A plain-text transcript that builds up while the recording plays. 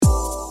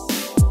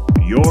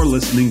You're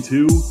listening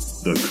to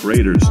The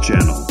Creators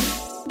Channel.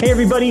 Hey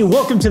everybody,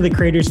 welcome to The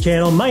Creators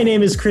Channel. My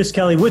name is Chris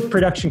Kelly with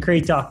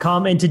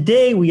ProductionCrate.com, and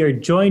today we are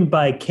joined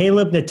by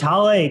Caleb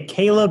Natale.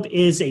 Caleb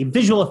is a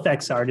visual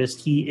effects artist.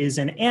 He is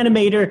an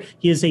animator,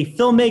 he is a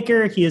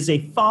filmmaker, he is a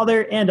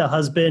father and a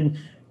husband,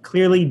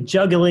 clearly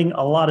juggling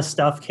a lot of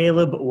stuff.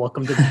 Caleb,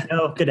 welcome to the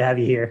show. Good to have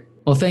you here.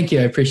 Well, thank you.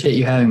 I appreciate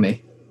you having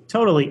me.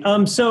 Totally.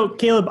 So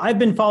Caleb, I've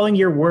been following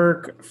your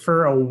work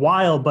for a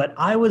while, but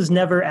I was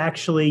never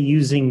actually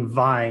using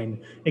Vine.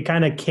 It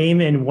kind of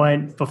came and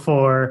went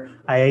before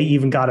I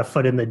even got a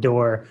foot in the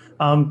door.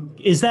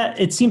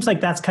 It seems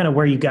like that's kind of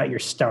where you got your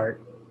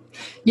start.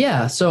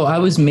 Yeah. So I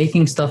was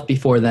making stuff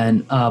before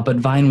then, but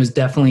Vine was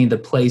definitely the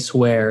place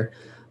where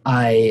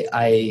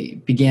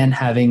I began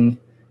having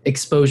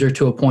exposure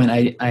to a point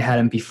I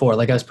hadn't before.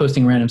 Like I was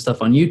posting random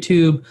stuff on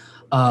YouTube,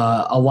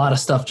 a lot of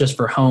stuff just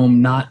for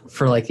home, not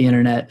for like the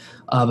internet.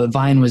 But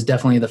Vine was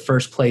definitely the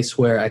first place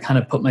where I kind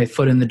of put my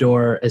foot in the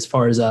door as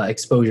far as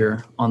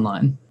exposure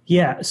online.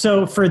 Yeah.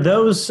 So for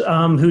those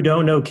who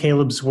don't know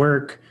Caleb's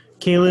work,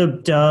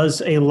 Caleb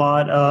does a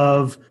lot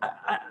of,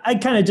 I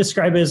kind of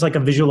describe it as like a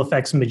visual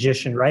effects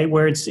magician, right?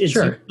 Where it's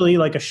Sure. usually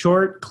like a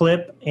short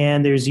clip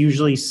and there's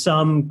usually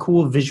some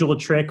cool visual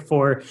trick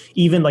for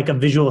even like a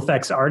visual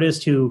effects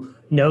artist who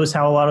knows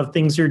how a lot of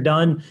things are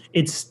done.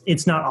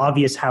 It's not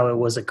obvious how it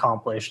was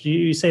accomplished. Do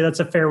you say that's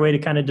a fair way to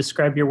kind of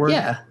describe your work?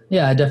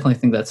 Yeah, I definitely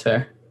think that's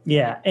fair.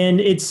 Yeah, and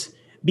it's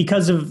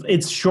because of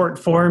its short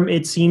form,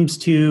 it seems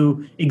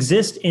to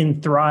exist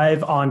and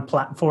thrive on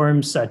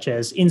platforms such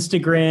as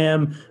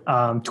Instagram,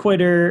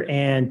 Twitter,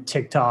 and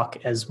TikTok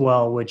as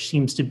well, which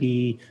seems to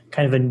be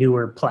kind of a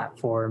newer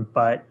platform.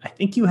 But I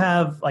think you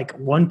have like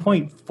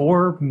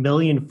 1.4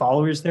 million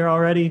followers there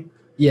already.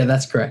 Yeah,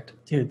 that's correct.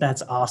 Dude,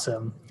 that's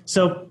awesome.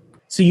 So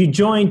you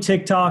joined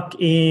TikTok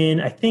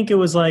in, I think it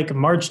was like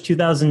March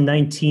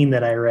 2019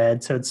 that I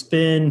read. So it's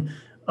been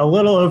a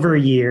little over a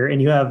year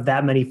and you have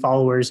that many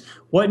followers.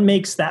 What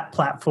makes that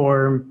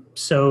platform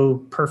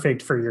so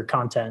perfect for your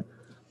content?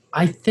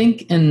 I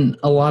think in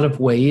a lot of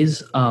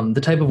ways,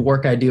 the type of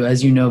work I do,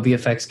 as you know,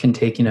 VFX can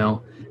take,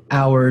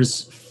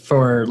 hours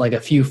for like a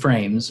few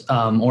frames,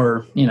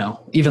 or,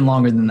 even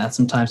longer than that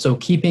sometimes. So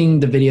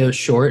keeping the videos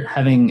short,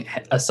 having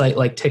a site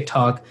like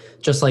TikTok,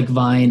 just like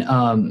Vine,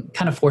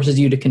 kind of forces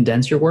you to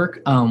condense your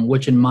work,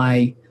 which in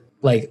my,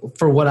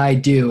 for what I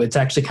do, it's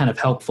actually kind of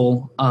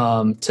helpful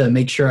to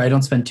make sure I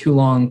don't spend too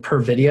long per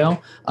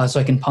video, so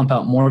I can pump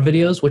out more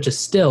videos, which is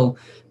still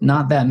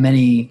not that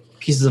many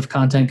pieces of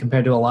content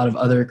compared to a lot of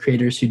other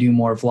creators who do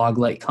more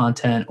vlog-like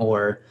content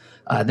or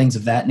things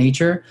of that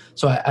nature.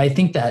 So I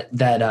think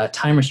that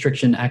time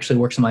restriction actually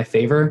works in my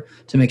favor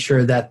to make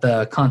sure that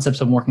the concepts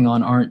I'm working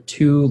on aren't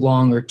too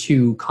long or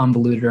too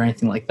convoluted or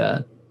anything like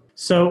that.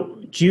 So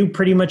do you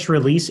pretty much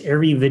release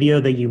every video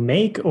that you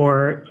make,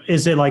 or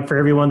is it like for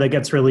everyone that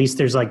gets released,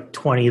 there's like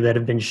 20 that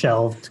have been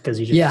shelved because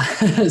you just...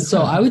 Yeah,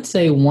 so I would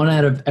say 1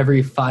 out of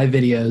every 5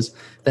 videos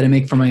that I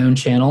make for my own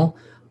channel,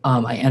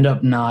 I end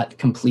up not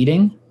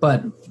completing.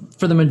 But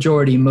for the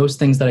majority, most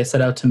things that I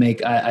set out to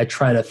make, I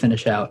try to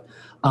finish out.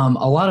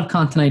 A lot of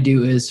content I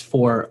do is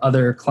for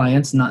other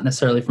clients, not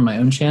necessarily for my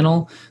own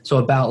channel. So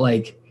about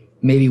like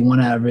maybe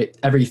 1 out of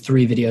every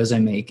 3 videos I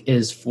make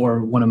is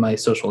for one of my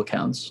social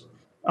accounts.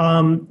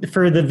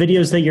 For the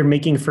videos that you're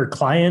making for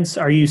clients,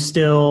 are you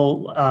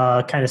still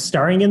kind of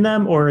starring in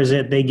them, or is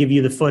it they give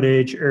you the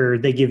footage or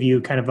they give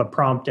you kind of a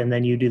prompt and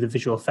then you do the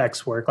visual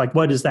effects work? Like,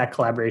 what does that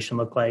collaboration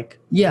look like?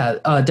 Yeah,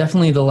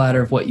 definitely the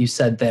latter of what you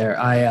said there.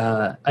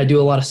 I do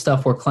a lot of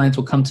stuff where clients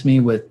will come to me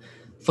with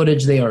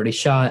footage they already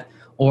shot,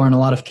 or in a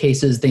lot of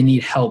cases, they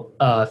need help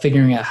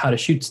figuring out how to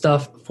shoot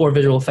stuff for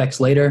visual effects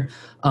later.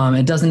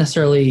 It doesn't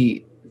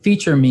necessarily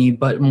feature me,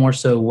 but more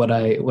so what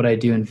I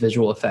do in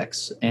visual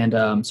effects.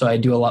 And so I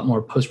do a lot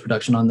more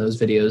post-production on those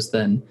videos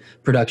than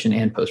production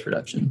and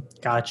post-production.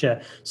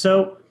 Gotcha.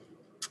 So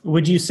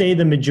would you say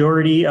the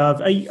majority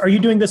of, are you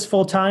doing this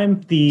full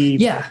time?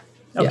 Yeah.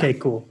 Okay,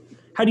 cool.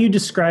 How do you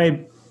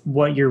describe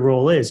what your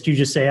role is? Do you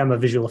just say I'm a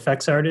visual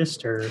effects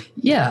artist, or?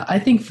 Yeah, I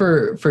think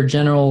for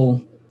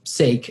general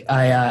sake,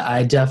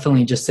 I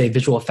definitely just say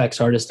visual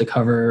effects artist to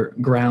cover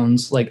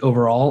grounds like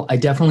overall. I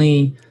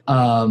definitely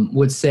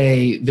would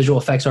say visual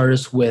effects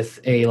artist with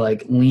a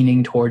like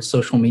leaning towards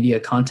social media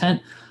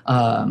content.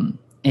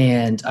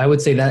 And I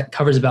would say that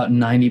covers about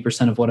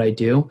 90% of what I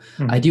do.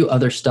 Mm-hmm. I do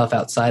other stuff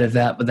outside of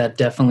that, but that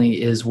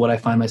definitely is what I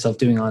find myself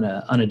doing on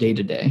a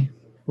day-to-day.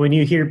 When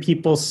you hear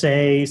people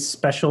say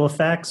special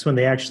effects when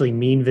they actually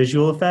mean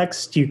visual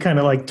effects, do you kind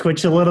of like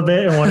twitch a little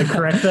bit and want to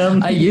correct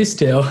them? I used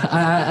to.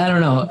 I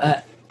don't know.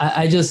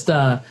 I just,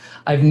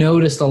 I've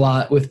noticed a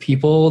lot with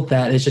people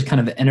that it's just kind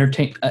of an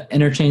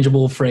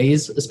interchangeable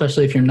phrase,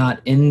 especially if you're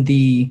not in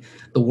the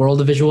world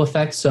of visual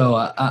effects.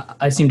 So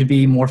I seem to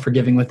be more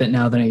forgiving with it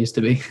now than I used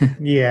to be.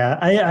 Yeah,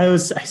 I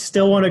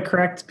still want to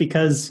correct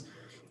because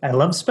I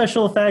love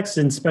special effects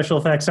and special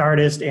effects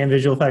artist and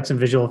visual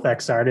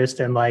effects artist.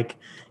 And like,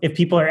 if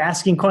people are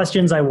asking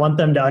questions, I want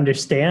them to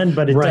understand,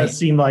 but it does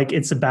seem like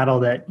it's a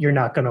battle that you're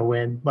not going to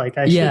win. Like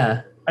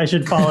I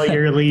should follow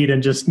your lead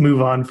and just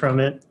move on from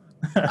it.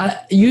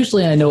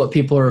 Usually I know what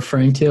people are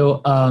referring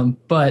to,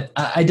 but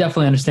I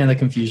definitely understand the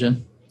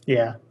confusion.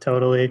 Yeah,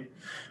 totally.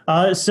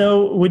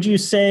 So would you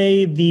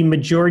say the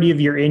majority of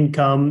your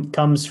income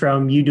comes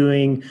from you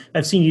doing,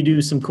 I've seen you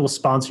do some cool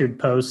sponsored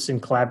posts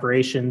and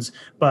collaborations,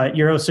 but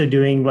you're also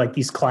doing like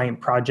these client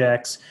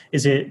projects.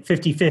 Is it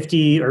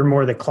 50-50 or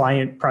more the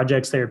client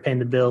projects that are paying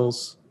the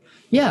bills?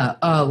 Yeah,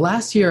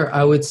 last year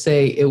I would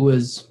say it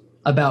was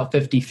about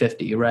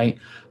 50-50, right?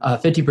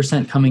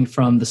 50% coming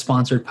from the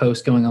sponsored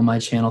post going on my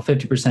channel,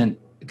 50%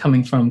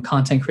 coming from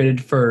content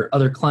created for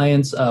other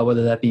clients,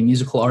 whether that be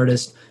musical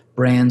artists,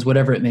 brands,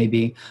 whatever it may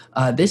be.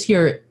 This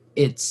year,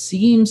 it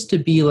seems to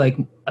be like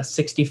a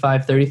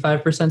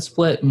 65-35%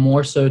 split,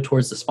 more so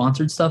towards the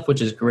sponsored stuff,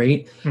 which is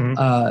great.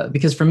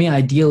 Because for me,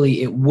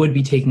 ideally, it would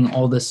be taking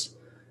all this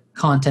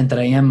content that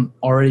I am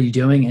already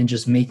doing and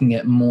just making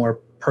it more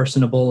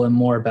personable and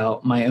more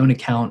about my own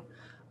account.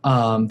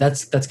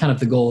 That's kind of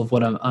the goal of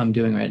what I'm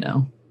doing right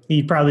now.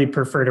 You probably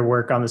prefer to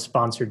work on the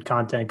sponsored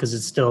content because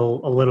it's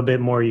still a little bit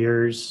more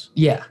yours.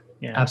 Yeah,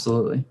 Yeah.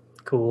 absolutely.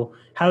 Cool.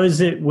 How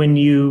is it when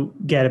you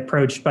get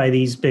approached by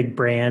these big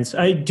brands?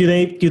 Do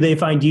they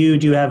find you?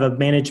 Do you have a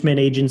management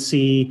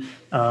agency?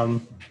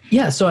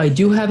 Yeah, so I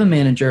do have a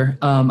manager.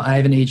 I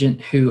have an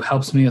agent who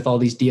helps me with all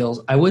these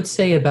deals. I would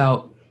say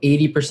about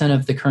 80%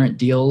 of the current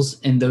deals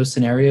in those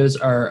scenarios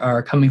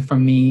are coming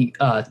from me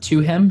to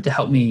him to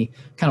help me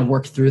kind of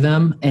work through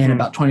them, and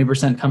about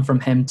 20% come from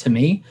him to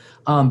me.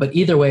 But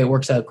either way, it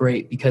works out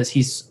great because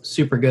he's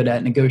super good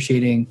at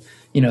negotiating,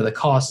 the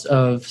cost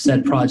of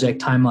said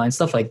project, timeline,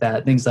 stuff like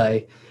that, things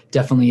I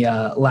definitely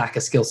lack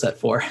a skill set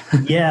for.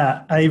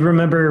 Yeah, I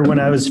remember when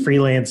I was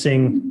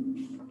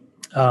freelancing,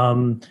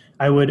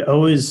 I would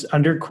always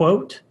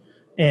underquote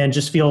and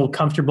just feel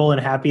comfortable and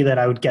happy that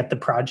I would get the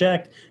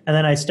project. And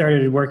then I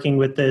started working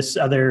with this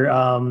other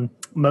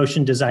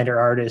motion designer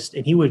artist,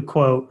 and he would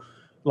quote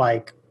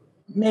like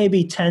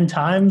maybe 10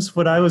 times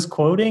what I was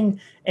quoting.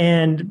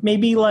 And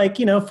maybe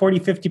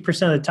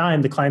 40-50% of the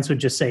time, the clients would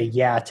just say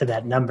yeah to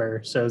that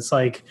number. So it's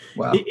like,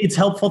 Wow. it's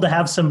helpful to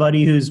have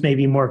somebody who's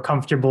maybe more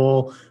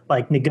comfortable,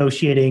 like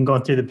negotiating,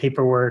 going through the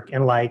paperwork,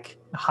 and like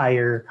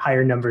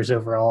higher numbers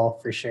overall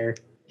for sure.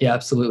 Yeah,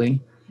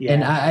 absolutely. Yeah.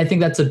 And I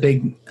think that's a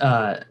big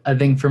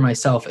thing for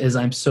myself is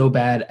I'm so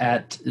bad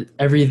at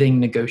everything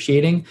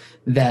negotiating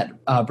that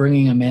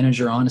bringing a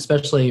manager on,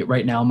 especially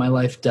right now in my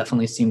life,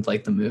 definitely seemed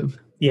like the move.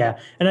 Yeah.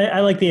 And I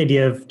like the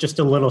idea of just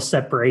a little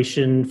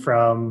separation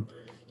from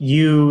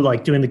you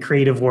like doing the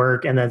creative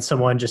work and then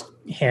someone just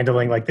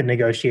handling like the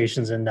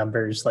negotiations and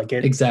numbers. Like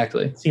it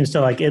Exactly. seems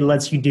to like it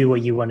lets you do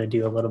what you want to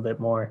do a little bit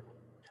more.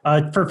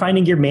 For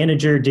finding your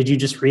manager, did you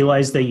just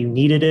realize that you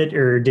needed it,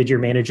 or did your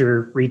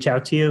manager reach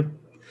out to you?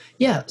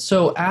 Yeah.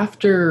 So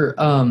after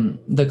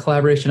the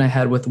collaboration I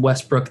had with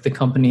Westbrook, the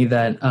company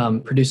that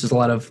produces a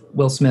lot of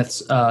Will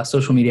Smith's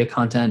social media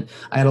content,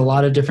 I had a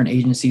lot of different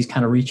agencies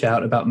kind of reach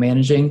out about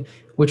managing,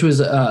 which was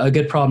a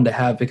good problem to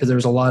have because there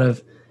was a lot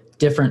of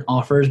different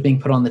offers being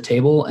put on the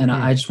table. And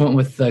I just went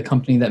with the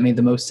company that made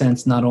the most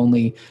sense, not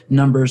only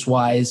numbers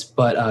wise,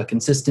 but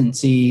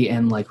consistency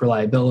and like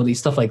reliability,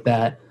 stuff like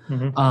that.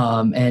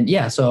 And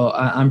yeah, so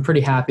I'm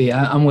pretty happy.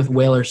 I'm with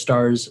Whaler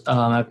Stars.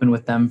 I've been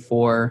with them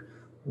for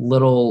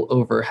little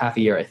over half a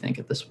year, I think,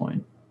 at this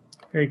point.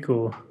 Very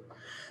cool.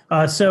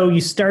 So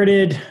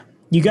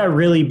you got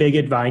really big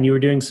at Vine. You were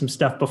doing some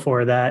stuff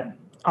before that.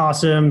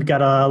 Awesome.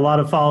 Got a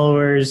lot of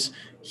followers,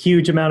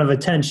 huge amount of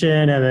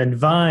attention. And then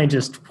Vine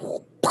just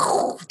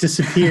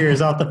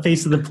disappears off the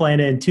face of the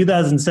planet in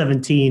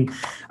 2017.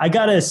 I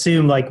got to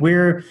assume like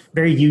we're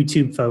very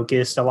YouTube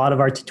focused. A lot of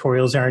our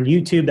tutorials are on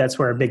YouTube. That's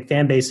where our big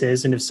fan base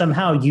is. And if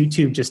somehow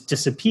YouTube just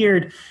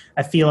disappeared,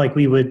 I feel like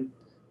we would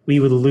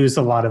lose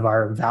a lot of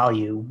our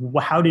value.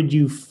 How did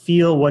you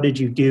feel? What did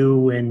you do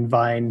when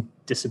Vine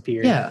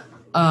disappeared? Yeah.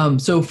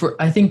 So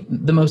I think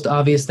the most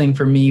obvious thing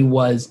for me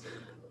was,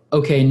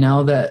 okay,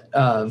 now that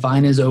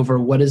Vine is over,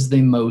 what is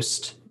the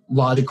most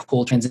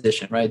logical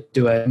transition, right?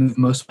 Do I move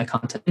most of my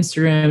content to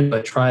Instagram? Do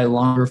I try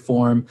longer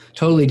form,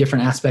 totally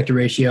different aspect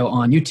ratio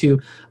on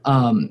YouTube?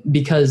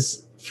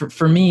 Because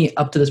for me,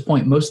 up to this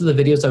point, most of the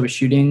videos I was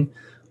shooting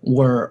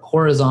were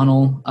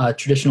horizontal,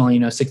 traditional,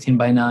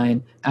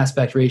 16:9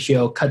 aspect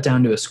ratio, cut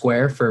down to a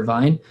square for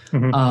Vine.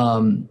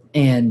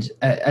 And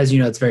as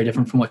you know, it's very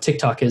different from what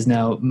TikTok is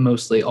now,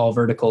 mostly all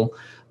vertical.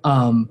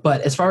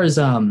 But as far as,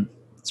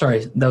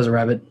 sorry, that was a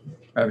rabbit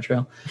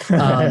trail.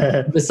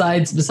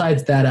 Besides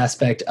that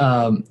aspect,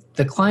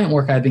 the client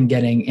work I've been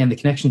getting and the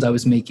connections I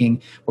was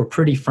making were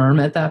pretty firm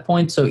at that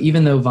point. So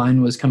even though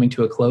Vine was coming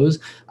to a close,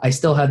 I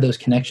still had those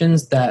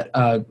connections that,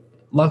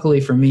 luckily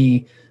for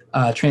me,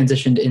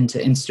 transitioned into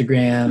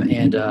Instagram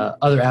and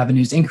other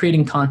avenues in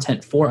creating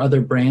content for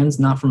other brands,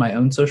 not for my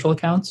own social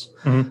accounts.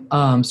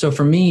 So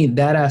for me,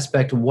 that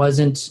aspect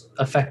wasn't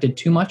affected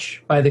too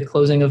much by the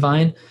closing of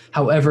Vine.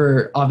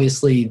 However,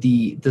 obviously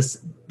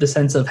the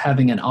sense of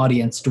having an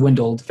audience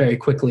dwindled very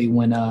quickly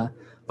when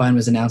Vine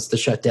was announced to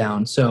shut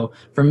down. So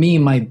for me,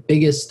 my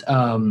biggest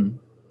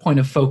point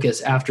of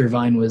focus after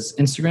Vine was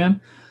Instagram,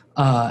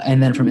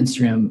 and then from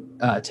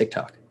Instagram,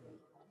 TikTok.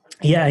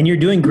 Yeah, and you're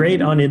doing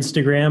great on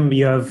Instagram.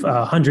 You have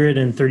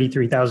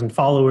 133,000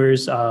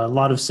 followers, a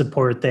lot of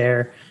support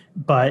there.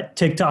 But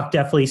TikTok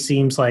definitely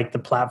seems like the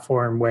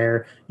platform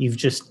where you've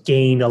just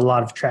gained a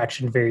lot of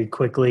traction very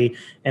quickly.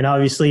 And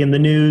obviously, in the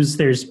news,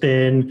 there's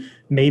been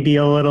maybe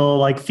a little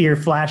like fear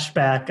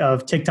flashback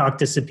of TikTok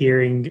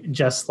disappearing,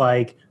 just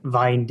like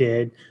Vine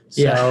did.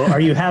 So, Yeah.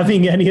 are you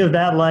having any of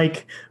that?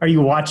 Like, are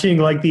you watching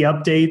like the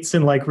updates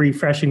and like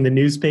refreshing the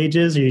news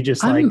pages? Or are you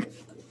just like,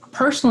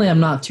 Personally, I'm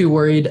not too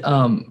worried.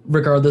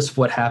 Regardless of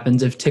what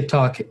happens, if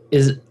TikTok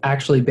is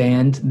actually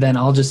banned, then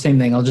I'll just same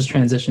thing. I'll just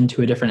transition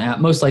to a different app,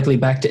 most likely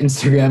back to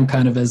Instagram,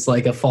 kind of as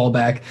like a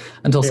fallback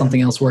until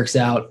something else works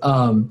out.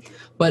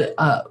 But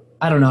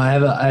I don't know. I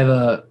have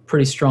a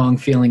pretty strong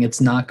feeling it's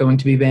not going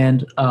to be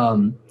banned.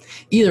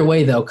 Either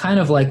way, though, kind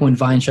of like when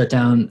Vine shut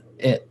down,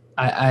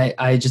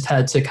 I just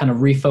had to kind of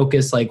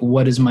refocus. Like,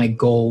 what is my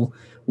goal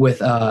with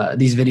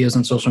these videos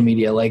on social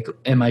media? Like,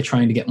 am I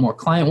trying to get more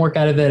client work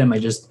out of it? Am I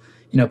just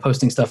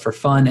posting stuff for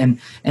fun,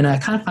 and I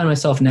kind of find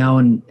myself now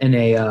in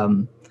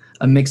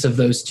a mix of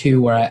those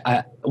two, where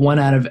I one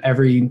out of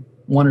every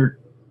three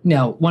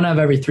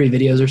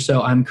videos or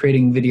so, I'm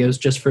creating videos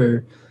just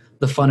for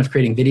the fun of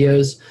creating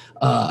videos.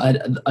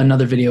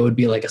 Another video would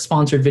be like a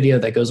sponsored video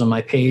that goes on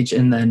my page,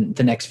 and then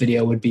the next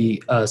video would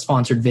be a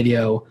sponsored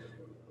video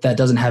that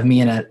doesn't have me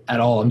in it at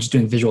all. I'm just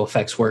doing visual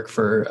effects work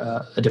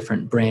for a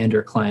different brand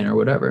or client or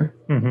whatever.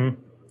 mm-hmm,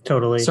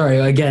 totally. Sorry,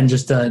 again,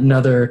 just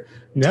another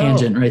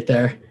tangent right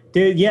there.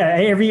 Dude, yeah,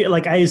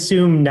 I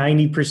assume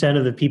 90%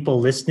 of the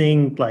people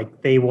listening,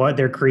 like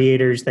they're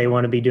creators, they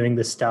want to be doing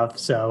this stuff.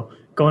 So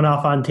going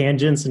off on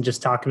tangents and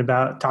just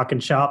talking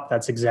shop,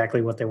 that's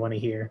exactly what they want to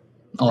hear.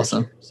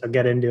 Awesome. Sure. So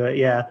get into it.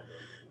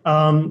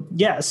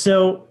 Yeah.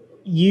 So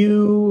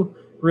you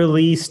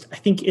released, I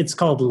think it's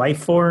called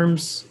Life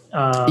Forms.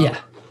 Yeah.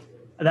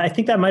 I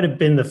think that might have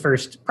been the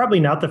first, probably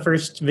not the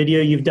first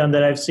video you've done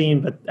that I've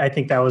seen, but I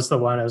think that was the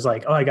one I was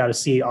like, oh, I got to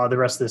see all the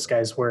rest of this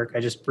guy's work. I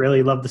just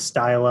really love the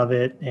style of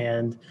it.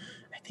 And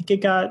I think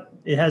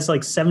it has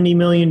like 70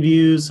 million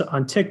views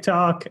on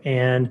TikTok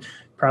and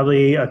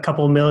probably a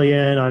couple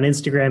million on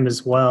Instagram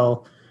as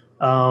well.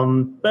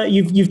 But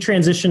you've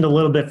transitioned a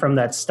little bit from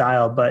that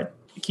style, but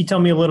can you tell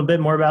me a little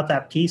bit more about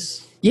that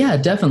piece? Yeah,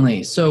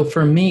 definitely. So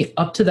for me,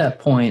 up to that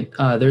point,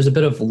 there's a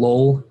bit of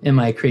lull in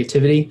my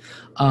creativity.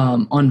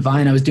 On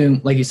Vine, I was doing,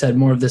 like you said,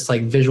 more of this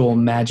like visual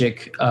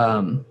magic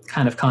kind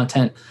of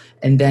content.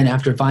 And then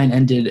after Vine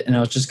ended and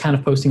I was just kind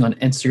of posting on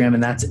Instagram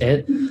and that's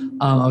it,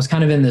 I was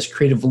kind of in this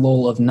creative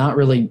lull of not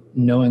really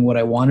knowing what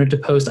I wanted to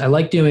post. I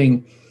like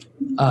doing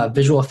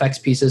visual effects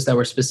pieces that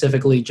were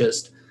specifically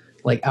just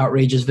like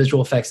outrageous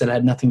visual effects that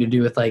had nothing to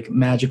do with like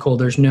magical.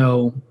 There's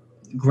no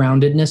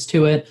groundedness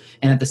to it,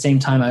 and at the same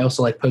time I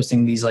also like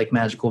posting these like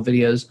magical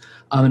videos,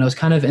 and I was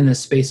kind of in this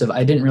space of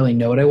I didn't really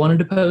know what I wanted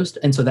to post.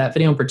 And so that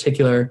video in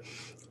particular,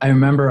 I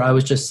remember I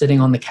was just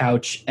sitting on the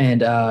couch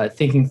and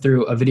thinking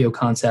through a video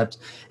concept,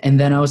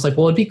 and then I was like,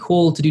 well, it'd be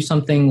cool to do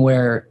something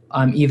where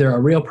I'm either a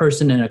real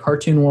person in a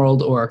cartoon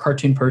world or a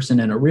cartoon person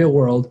in a real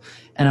world.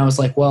 And I was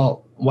like,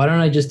 well, why don't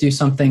I just do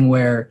something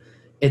where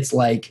it's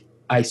like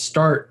I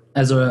start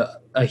as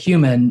a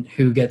human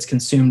who gets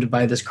consumed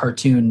by this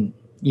cartoon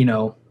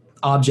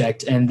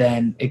object, and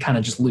then it kind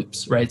of just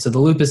loops, right? So the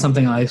loop is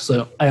something I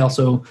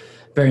also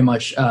very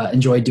much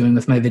enjoy doing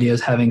with my videos,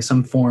 having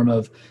some form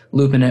of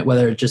loop in it,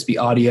 whether it just be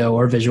audio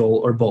or visual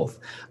or both.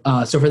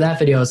 So for that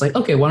video, I was like,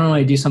 okay, why don't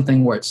I do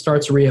something where it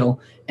starts real,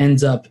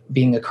 ends up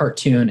being a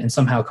cartoon, and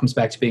somehow comes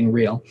back to being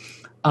real.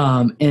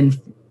 And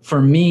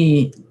for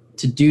me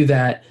to do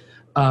that,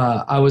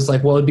 I was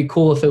like, well, it'd be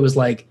cool if it was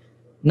like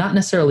not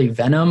necessarily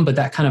venom, but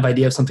that kind of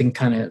idea of something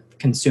kind of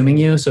consuming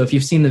you. So if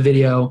you've seen the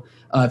video,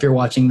 if you're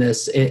watching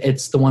this,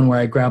 it's the one where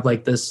I grab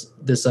like this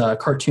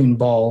cartoon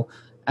ball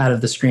out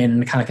of the screen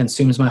and it kind of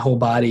consumes my whole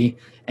body.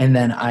 And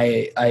then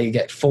I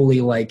get fully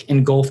like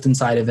engulfed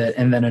inside of it.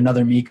 And then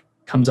another me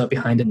comes up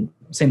behind it and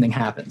same thing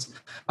happens.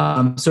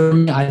 So for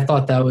me, I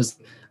thought that was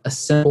a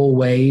simple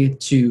way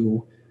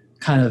to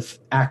kind of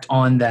act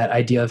on that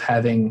idea of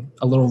having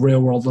a little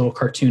real world, little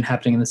cartoon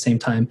happening at the same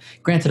time.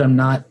 Granted, I'm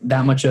not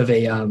that much of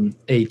a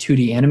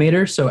 2D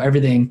animator, so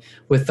everything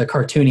with the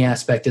cartoony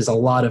aspect is a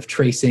lot of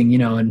tracing,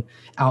 and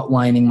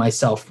outlining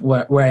myself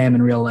where I am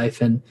in real life.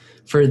 And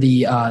for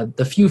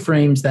the few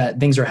frames that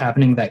things are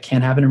happening that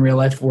can happen in real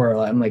life where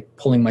I'm like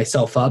pulling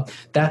myself up,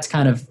 that's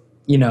kind of,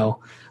 I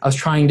was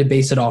trying to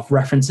base it off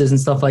references and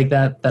stuff like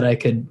that I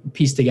could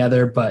piece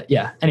together. But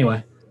yeah,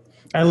 anyway.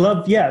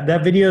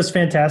 That video is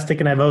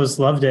fantastic and I've always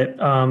loved it.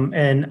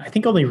 And I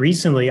think only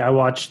recently I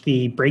watched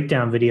the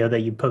breakdown video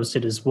that you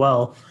posted as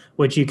well,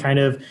 which you kind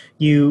of,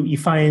 you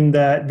find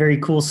that very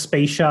cool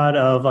space shot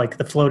of like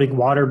the floating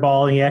water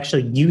ball, and you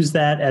actually use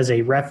that as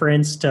a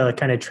reference to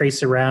kind of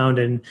trace around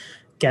and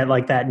get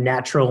like that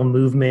natural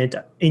movement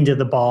into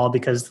the ball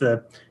because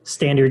the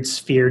standard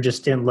sphere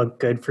just didn't look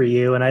good for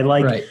you. And I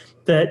like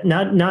that,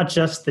 not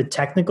just the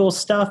technical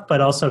stuff,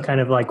 but also kind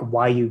of like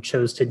why you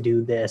chose to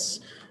do this.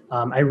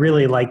 I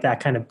really like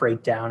that kind of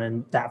breakdown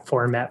and that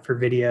format for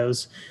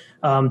videos.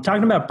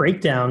 Talking about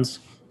breakdowns,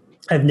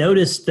 I've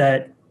noticed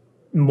that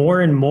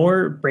more and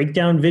more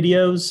breakdown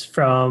videos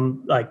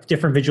from like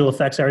different visual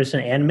effects artists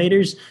and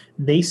animators,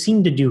 they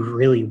seem to do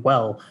really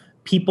well.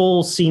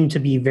 People seem to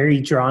be very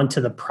drawn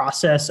to the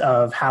process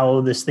of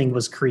how this thing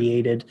was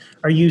created.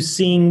 Are you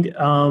seeing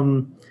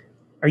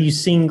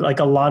like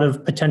a lot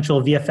of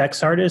potential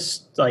VFX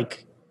artists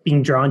like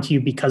being drawn to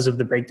you because of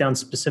the breakdown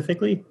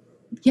specifically?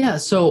 Yeah,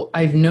 so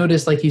I've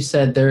noticed, like you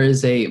said, there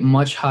is a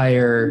much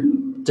higher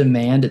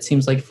demand, it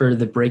seems like, for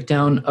the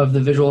breakdown of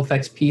the visual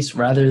effects piece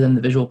rather than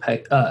the visual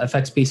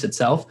effects piece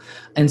itself.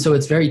 And so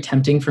it's very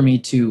tempting for me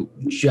to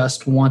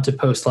just want to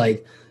post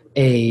like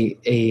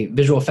a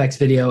visual effects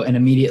video and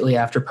immediately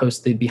after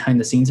post the behind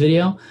the scenes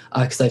video,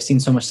 because I've seen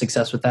so much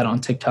success with that on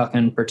TikTok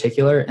in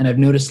particular. And I've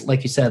noticed,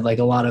 like you said, like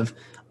a lot of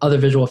other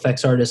visual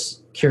effects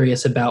artists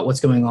curious about what's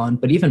going on,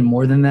 but even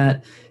more than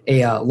that,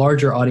 a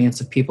larger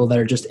audience of people that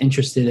are just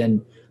interested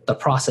in the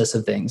process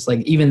of things, like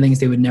even things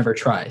they would never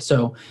try.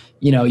 So,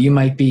 you know, you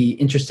might be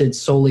interested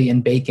solely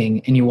in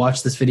baking and you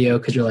watch this video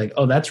because you're like,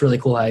 oh, that's really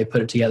cool how you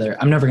put it together.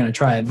 I'm never going to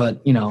try it,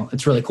 but you know,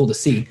 it's really cool to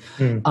see.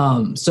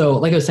 So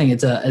like I was saying,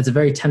 it's a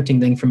very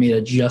tempting thing for me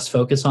to just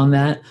focus on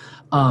that.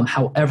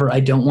 However, I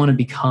don't want to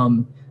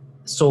become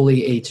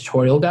solely a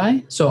tutorial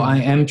guy. So I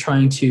am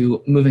trying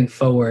to, moving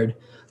forward,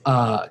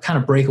 kind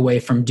of break away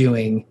from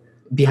doing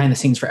behind the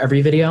scenes for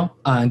every video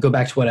and go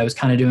back to what I was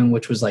kind of doing,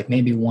 which was like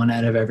maybe one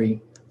out of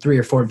every 3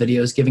 or 4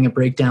 videos giving a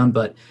breakdown,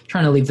 but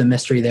trying to leave the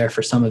mystery there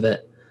for some of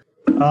it.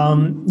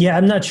 Yeah,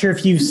 I'm not sure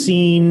if you've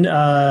seen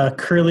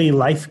Curly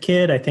Life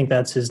Kid. I think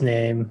that's his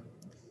name.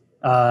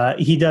 He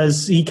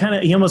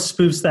almost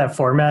spoofs that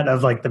format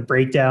of like the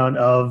breakdown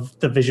of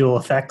the visual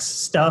effects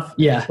stuff.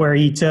 Yeah. Where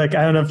he took,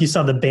 I don't know if you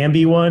saw the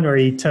Bambi one, where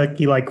he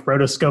like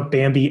rotoscoped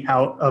Bambi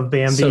out of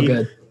Bambi. So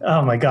good.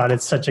 Oh my God,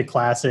 it's such a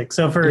classic.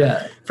 So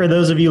for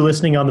those of you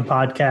listening on the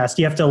podcast,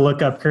 you have to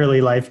look up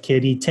Curly Life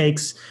Kid. He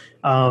takes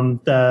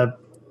the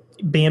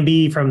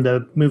Bambi from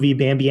the movie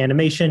Bambi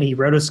animation, he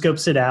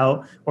rotoscopes it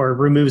out or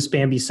removes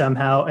Bambi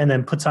somehow and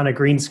then puts on a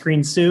green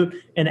screen suit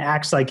and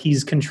acts like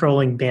he's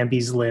controlling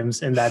Bambi's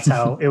limbs, and that's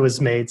how it was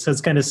made. So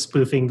it's kind of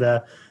spoofing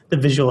the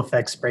visual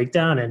effects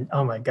breakdown, and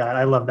oh my God,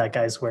 I love that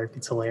guy's work.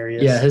 It's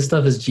hilarious. Yeah, his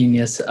stuff is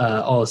genius.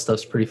 All his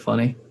stuff's pretty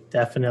funny.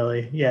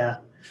 Definitely, yeah.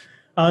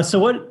 So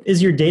what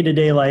is your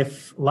day-to-day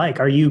life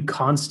like? Are you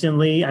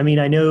constantly, I mean,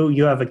 I know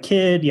you have a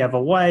kid, you have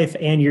a wife,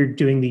 and you're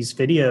doing these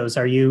videos.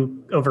 Are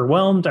you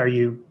overwhelmed? Are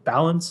you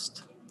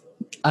balanced?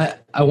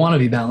 I want to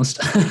be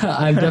balanced.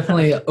 I'm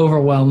definitely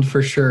overwhelmed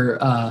for sure.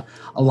 A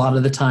lot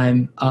of the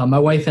time, my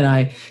wife and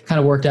I kind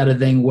of worked out a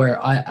thing where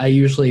I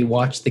usually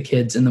watch the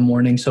kids in the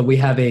morning. So we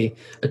have a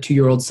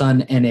 2-year-old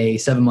son and a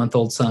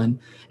 7-month-old son.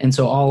 And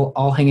so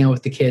I'll hang out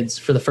with the kids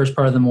for the first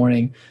part of the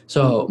morning.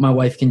 So my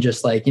wife can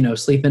just like, you know,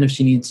 sleep in if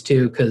she needs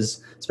to,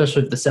 because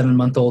especially with the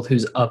 7-month-old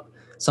who's up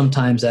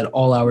sometimes at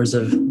all hours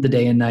of the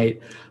day and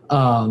night,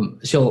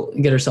 she'll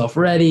get herself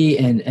ready.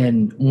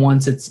 And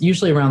once it's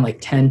usually around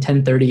like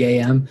 10:30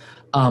 a.m.,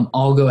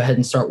 I'll go ahead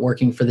and start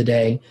working for the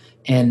day.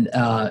 And,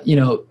 you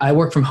know, I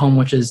work from home,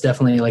 which is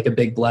definitely like a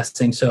big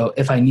blessing. So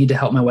if I need to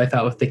help my wife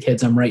out with the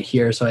kids, I'm right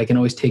here. So I can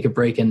always take a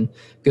break and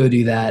go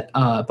do that.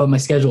 But my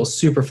schedule is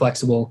super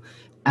flexible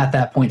at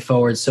that point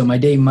forward. So my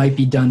day might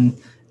be done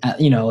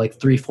at, you know, like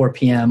 3-4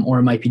 p.m. or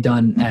it might be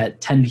done at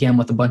 10 p.m.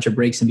 with a bunch of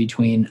breaks in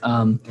between.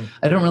 I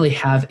don't really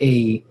have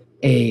a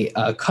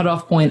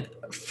cutoff point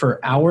for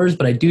hours,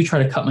 but I do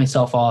try to cut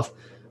myself off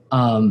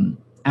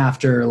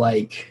after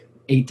like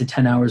 8 to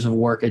 10 hours of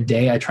work a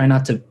day. I try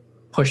not to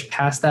push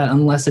past that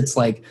unless it's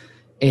like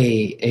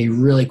a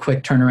really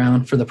quick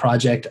turnaround for the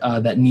project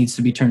that needs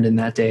to be turned in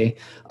that day.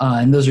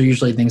 And those are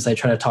usually things I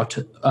try to talk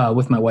to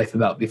with my wife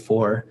about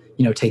before,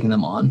 you know, taking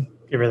them on.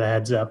 Give her the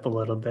heads up a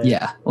little bit.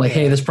 Yeah. Like,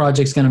 hey, this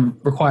project's going to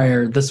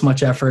require this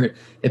much effort.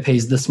 It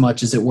pays this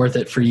much. Is it worth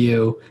it for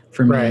you,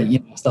 for me? Right. You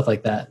know, stuff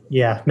like that.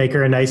 Yeah. Make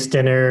her a nice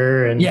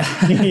dinner. And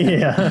yeah.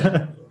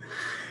 yeah.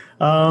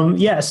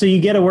 Yeah. So you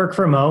get to work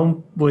from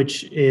home,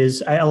 which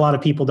is, a lot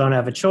of people don't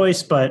have a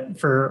choice, but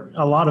for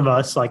a lot of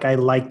us, like I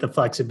like the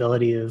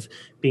flexibility of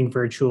being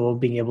virtual,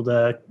 being able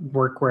to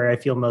work where I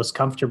feel most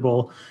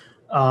comfortable.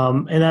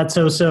 And that's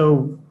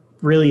also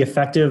really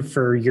effective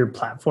for your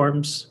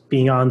platforms,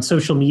 being on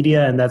social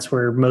media, and that's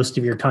where most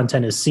of your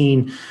content is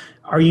seen.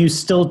 Are you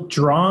still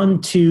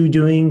drawn to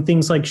doing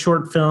things like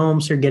short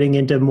films or getting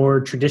into more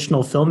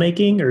traditional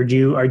filmmaking, or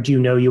do you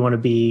know you want to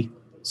be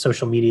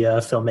social media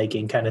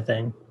filmmaking kind of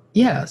thing?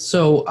 Yeah,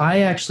 so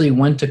I actually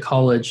went to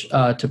college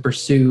to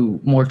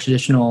pursue more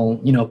traditional,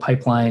 you know,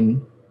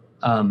 pipeline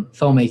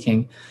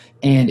filmmaking.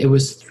 And it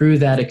was through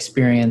that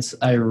experience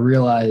I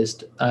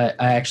realized I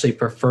actually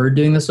preferred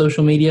doing the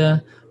social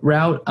media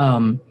route.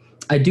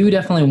 I do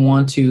definitely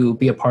want to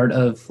be a part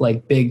of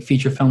like big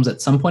feature films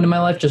at some point in my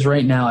life. Just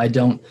right now, I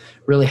don't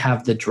really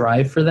have the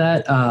drive for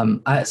that.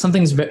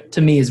 Something's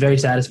to me is very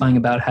satisfying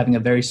about having a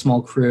very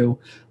small crew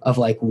of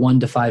like 1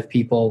 to 5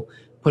 people,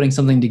 putting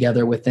something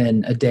together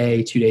within a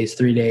day, 2 days,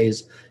 3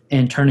 days,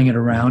 and turning it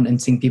around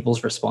and seeing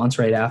people's response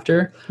right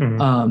after.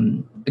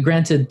 Mm-hmm.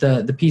 Granted,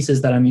 the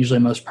pieces that I'm usually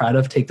most proud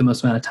of take the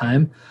most amount of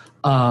time.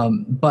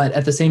 But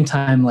at the same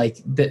time, like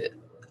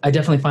I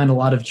definitely find a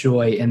lot of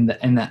joy in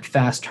that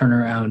fast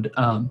turnaround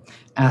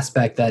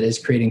aspect that is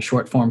creating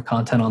short form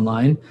content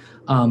online.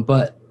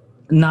 But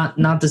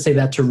not to say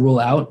that to rule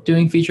out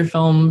doing feature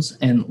films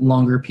and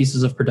longer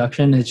pieces of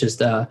production. It's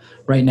just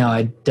right now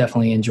I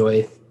definitely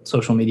enjoy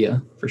social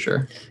media for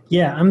sure.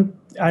 Yeah,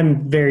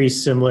 I'm very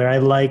similar. I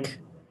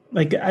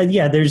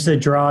yeah, there's a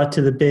draw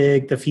to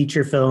the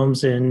feature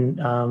films and,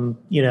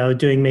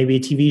 doing maybe a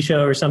TV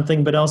show or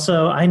something, but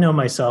also I know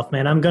myself,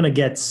 man, I'm going to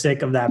get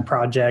sick of that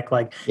project.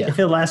 Like if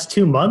it lasts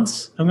 2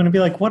 months, I'm going to be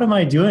like, what am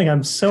I doing?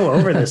 I'm so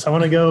over this. I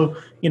want to go,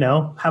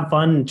 have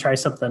fun and try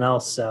something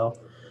else. So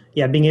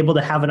yeah, being able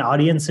to have an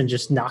audience and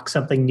just knock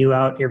something new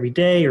out every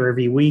day or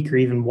every week or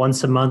even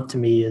once a month to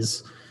me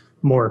is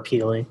more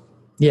appealing.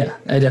 Yeah,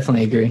 I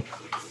definitely agree.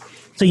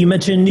 So you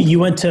mentioned you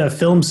went to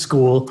film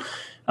school.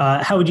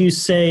 How would you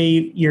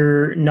say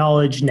your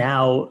knowledge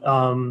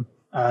now,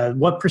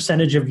 what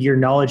percentage of your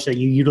knowledge that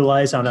you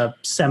utilize on a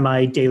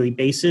semi-daily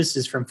basis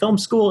is from film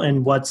school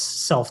and what's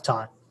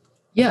self-taught?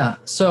 Yeah,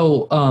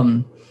 so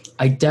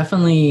I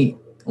definitely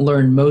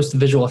learned most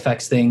visual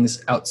effects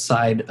things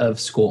outside of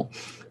school.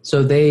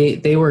 So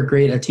they were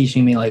great at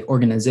teaching me like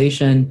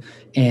organization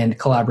and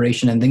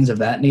collaboration and things of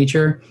that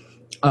nature.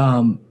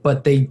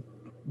 But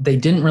they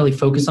didn't really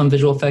focus on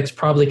visual effects,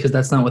 probably because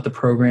that's not what the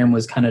program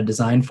was kind of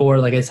designed for.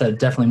 Like I said,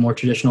 definitely more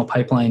traditional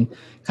pipeline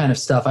kind of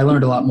stuff. I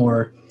learned a lot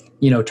more,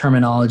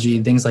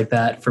 terminology, things like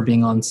that for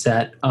being on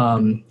set,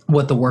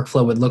 what the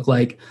workflow would look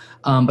like.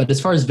 But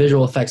as far as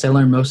visual effects, I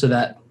learned most of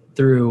that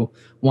through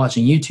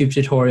watching YouTube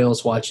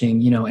tutorials,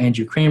 watching,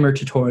 Andrew Kramer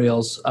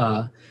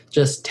tutorials,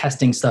 just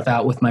testing stuff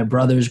out with my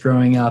brothers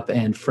growing up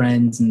and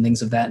friends and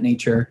things of that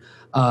nature.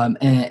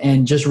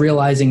 And just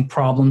realizing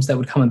problems that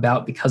would come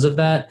about because of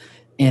that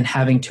and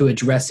having to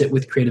address it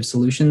with creative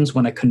solutions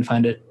when I couldn't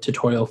find a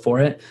tutorial for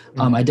it.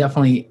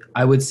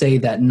 I would say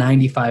that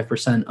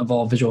 95% of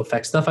all visual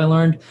effects stuff I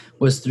learned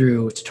was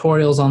through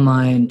tutorials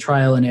online,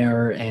 trial and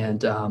error,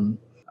 and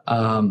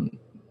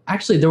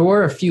actually there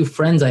were a few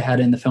friends I had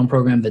in the film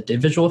program that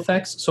did visual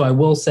effects. So I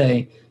will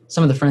say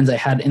some of the friends I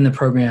had in the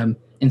program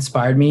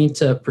inspired me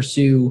to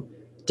pursue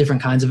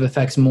different kinds of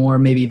effects more,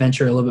 maybe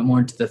venture a little bit more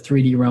into the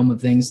 3D realm of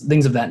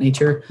things of that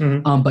nature.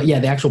 But yeah,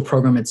 the actual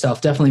program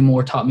itself definitely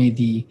more taught me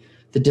the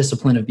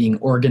discipline of being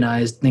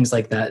organized, things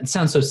like that. It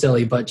sounds so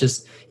silly, but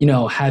just,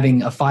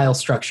 having a file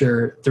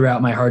structure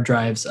throughout my hard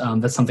drives,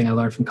 that's something I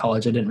learned from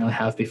college I didn't really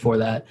have before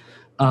that.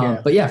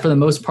 But yeah, for the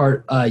most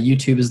part,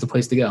 YouTube is the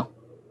place to go.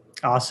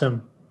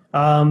 Awesome.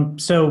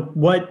 So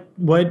what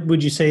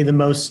would you say the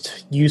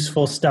most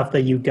useful stuff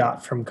that you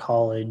got from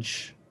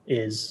college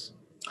is?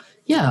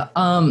 Yeah,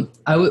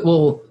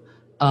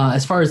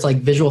 as far as like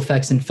visual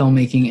effects and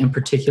filmmaking in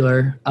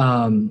particular,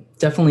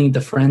 definitely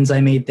the friends I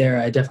made there,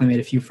 I definitely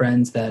made a few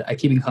friends that I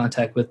keep in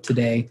contact with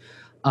today,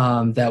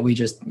 that we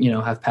just,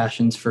 have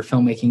passions for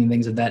filmmaking and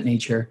things of that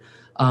nature.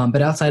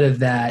 But outside of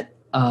that,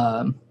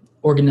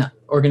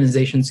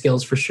 organization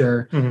skills for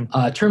sure.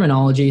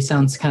 Terminology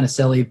sounds kind of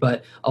silly,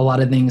 but a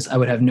lot of things I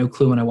would have no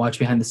clue when I watch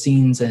behind the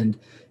scenes, and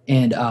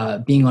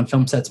being on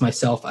film sets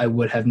myself, I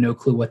would have no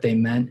clue what they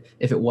meant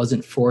if it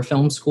wasn't for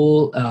film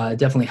school. It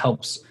definitely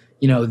helps,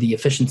 the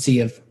efficiency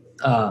of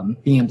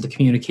being able to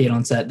communicate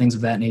on set, things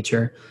of that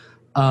nature.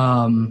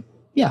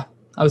 Yeah,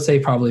 I would say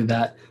probably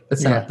that.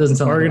 Doesn't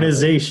sound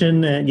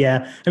organization. Like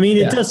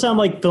it does sound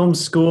like film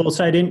school.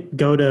 So I didn't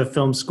go to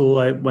film school.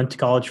 I went to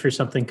college for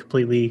something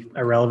completely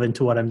irrelevant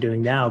to what I'm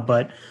doing now,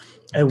 but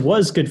it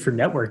was good for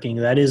networking.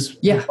 That is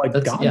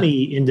what got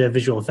me into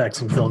visual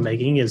effects and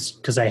filmmaking, is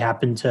because I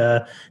happened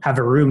to have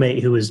a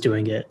roommate who was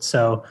doing it.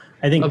 So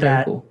I think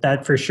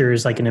that for sure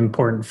is like an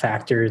important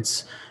factor.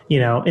 It's,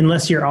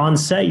 unless you're on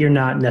set, you're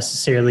not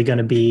necessarily going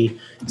to be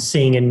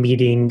seeing and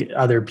meeting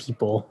other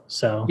people.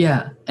 So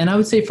yeah. And I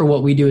would say for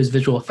what we do as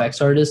visual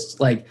effects artists,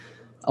 like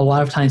a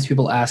lot of times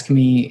people ask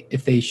me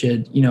if they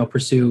should,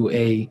 pursue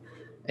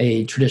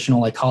a traditional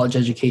like college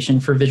education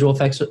for visual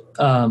effects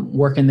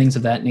work and things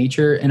of that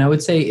nature. And I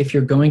would say if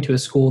you're going to a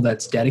school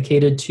that's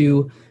dedicated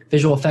to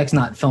visual effects,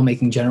 not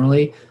filmmaking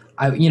generally,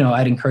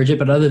 I'd encourage it.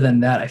 But other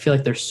than that, I feel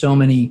like there's so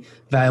many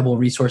valuable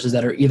resources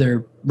that are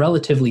either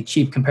relatively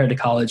cheap compared to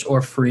college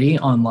or free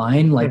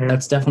online. Like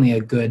that's definitely a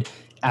good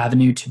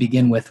avenue to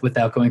begin with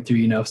without going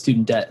through,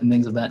 student debt and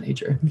things of that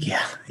nature.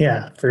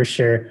 Yeah, for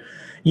sure.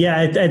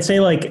 Yeah, I'd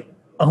say like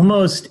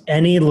almost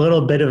any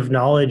little bit of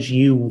knowledge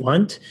you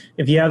want,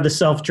 if you have the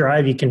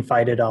self-drive, you can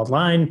find it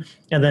online.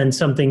 And then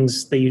some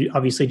things that you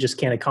obviously just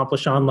can't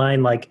accomplish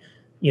online, like,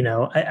 I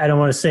don't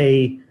want to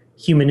say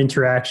human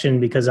interaction,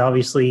 because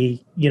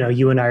obviously,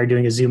 you and I are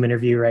doing a Zoom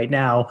interview right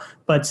now,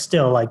 but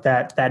still like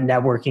that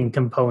networking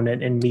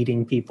component and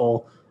meeting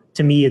people,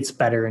 to me, it's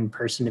better in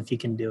person if you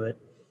can do it.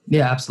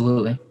 Yeah,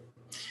 absolutely.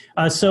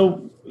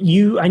 So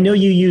I know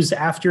you use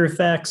After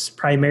Effects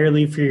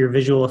primarily for your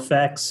visual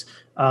effects.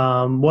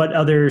 What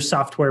other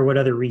software, what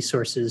other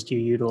resources do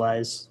you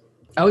utilize?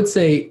 I would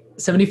say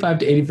 75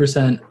 to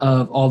 80%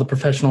 of all the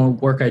professional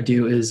work I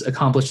do is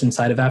accomplished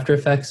inside of After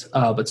Effects.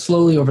 But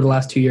slowly over the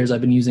last 2 years, I've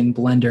been using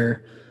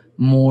Blender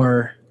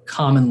more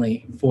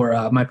commonly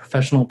for my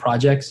professional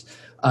projects.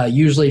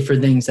 usually for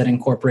things that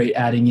incorporate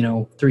adding,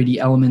 3D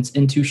elements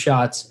into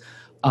shots,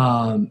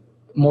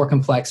 more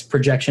complex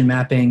projection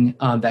mapping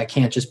that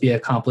can't just be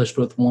accomplished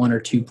with one or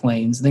two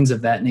planes, things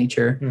of that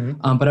nature.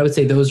 But I would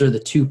say those are the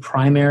two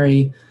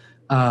primary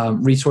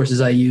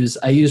resources I use.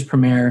 I use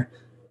Premiere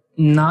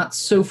not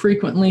so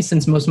frequently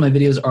since most of my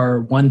videos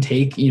are one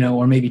take,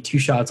 or maybe two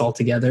shots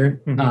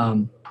altogether.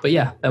 But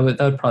yeah, that would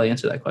probably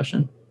answer that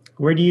question.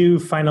 Where do you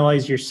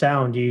finalize your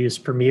sound? Do you use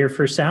Premiere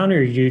for sound,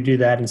 or do you do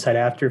that inside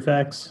After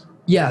Effects?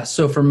 Yeah,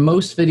 so for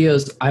most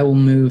videos, I will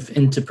move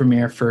into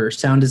Premiere for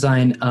sound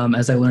design.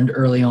 As I learned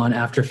early on,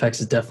 After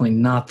Effects is definitely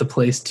not the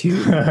place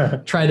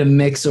to try to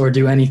mix or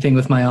do anything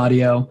with my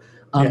audio.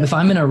 If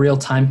I'm in a real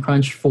time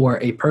crunch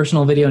for a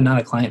personal video, not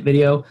a client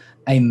video,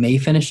 I may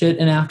finish it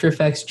in After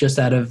Effects just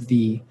out of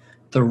the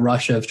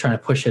rush of trying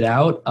to push it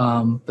out.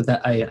 But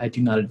that I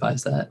do not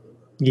advise that.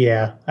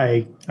 Yeah,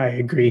 I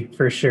agree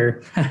for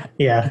sure.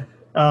 Yeah.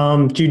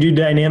 Do you do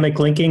dynamic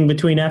linking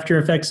between After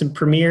Effects and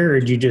Premiere, or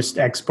do you just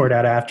export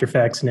out of After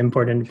Effects and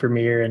import into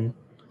Premiere? And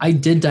I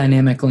did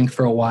dynamic link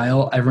for a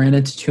while. I ran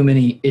into too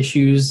many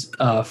issues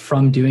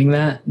from doing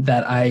that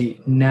I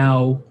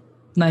now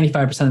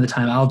 95% of the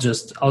time I'll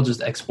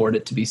just export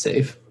it to be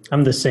safe.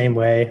 I'm the same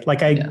way.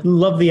 Like I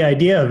love the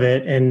idea of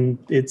it, and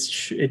it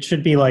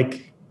should be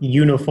like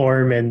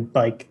uniform, and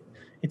like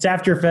it's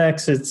After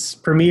Effects, it's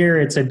Premiere,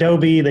 it's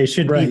Adobe. They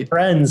should be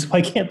friends.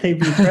 Why can't they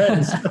be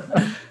friends?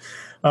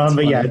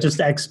 But yeah, just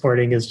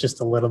exporting is just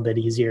a little bit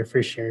easier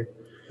for sure.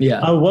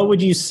 Yeah. What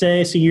would you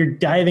say? So you're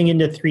diving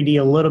into 3D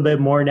a little bit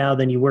more now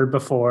than you were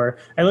before.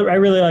 I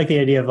really like the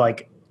idea of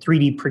like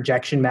 3D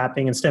projection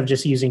mapping. Instead of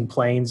just using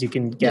planes, you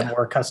can get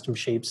more custom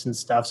shapes and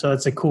stuff. So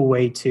it's a cool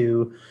way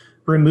to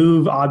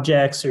remove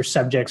objects or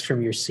subjects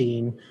from your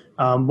scene.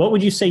 What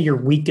would you say your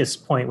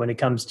weakest point when it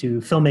comes to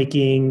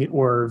filmmaking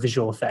or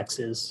visual effects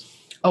is?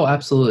 Oh,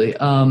 absolutely.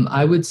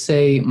 I would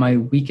say my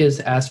weakest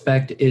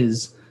aspect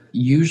is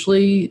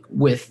usually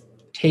with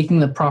taking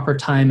the proper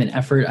time and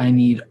effort I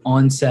need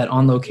on set,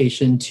 on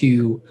location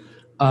to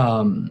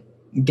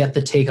get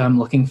the take I'm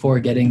looking for,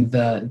 getting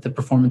the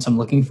performance I'm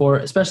looking for,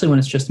 especially when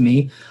it's just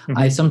me.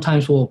 I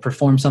sometimes will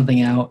perform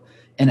something out,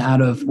 and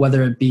out of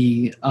whether it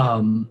be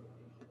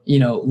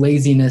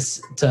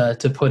laziness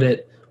to put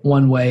it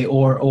one way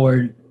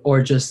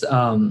or just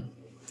I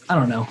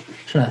don't know. I'm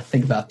trying to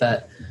think about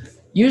that.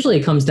 Usually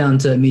it comes down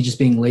to me just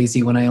being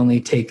lazy when I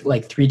only take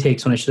like 3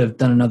 takes when I should have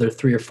done another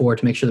 3 or 4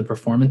 to make sure the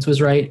performance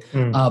was right.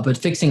 But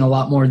fixing a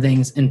lot more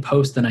things in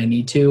post than I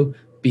need to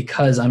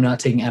because I'm not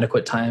taking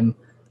adequate time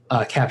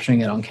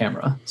capturing it on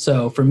camera.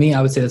 So for me,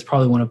 I would say that's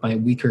probably one of my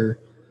weaker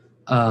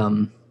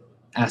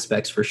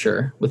aspects for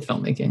sure with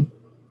filmmaking.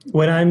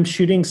 When I'm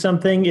shooting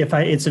something,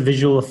 it's a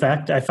visual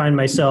effect, I find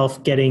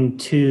myself getting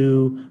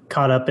too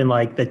caught up in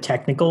like the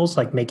technicals,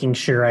 like making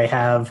sure I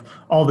have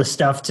all the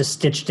stuff to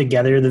stitch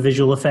together the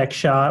visual effect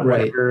shot,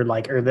 whatever,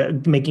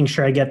 making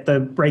sure I get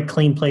the right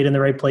clean plate in the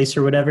right place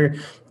or whatever,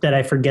 that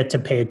I forget to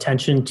pay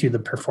attention to the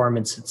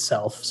performance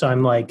itself. So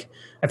I'm like,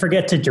 I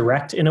forget to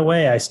direct in a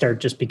way. I start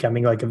just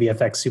becoming like a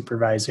VFX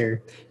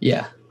supervisor.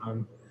 Yeah.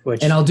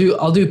 And I'll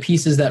do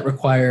pieces that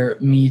require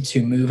me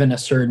to move in a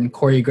certain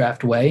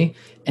choreographed way,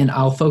 and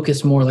I'll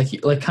focus more like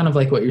kind of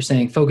like what you're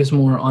saying, focus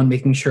more on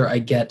making sure I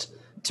get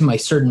to my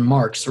certain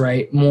marks,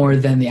 right? More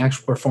than the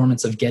actual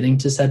performance of getting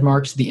to said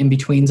marks, the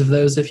in-betweens of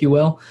those, if you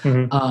will.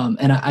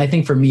 And I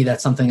think for me,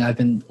 that's something I've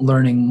been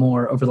learning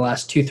more over the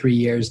last 2-3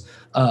 years,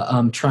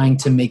 trying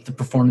to make the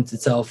performance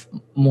itself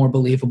more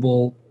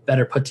believable,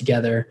 better put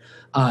together,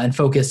 and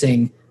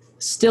focusing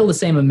still the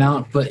same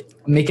amount, but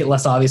make it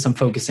less obvious I'm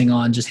focusing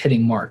on just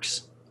hitting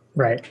marks.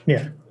 Right.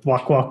 Yeah.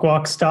 Walk, walk,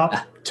 walk, stop,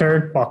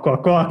 turn, walk,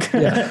 walk, walk,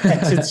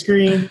 exit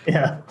screen.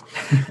 Yeah.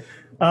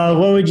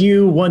 What would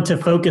you want to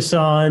focus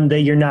on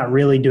that you're not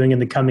really doing in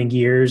the coming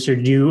years, or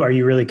are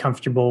you really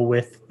comfortable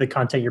with the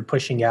content you're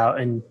pushing out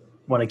and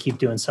want to keep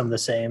doing some of the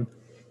same?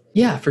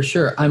 Yeah, for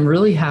sure. I'm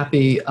really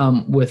happy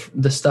with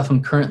the stuff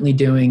I'm currently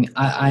doing.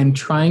 I'm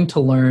trying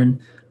to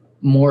learn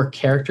more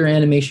character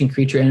animation,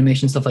 creature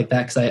animation, stuff like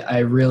that, because I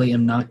really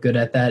am not good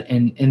at that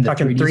in the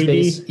Talking 3D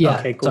space. Yeah,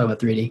 okay, cool. Talking about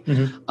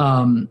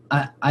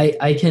 3D.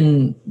 I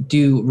can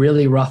do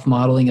really rough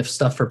modeling of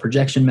stuff for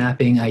projection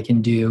mapping. I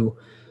can do,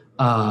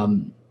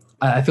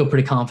 I feel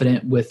pretty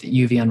confident with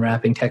UV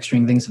unwrapping,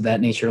 texturing, things of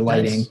that nature,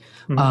 lighting.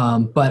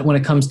 Nice. But when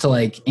it comes to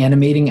like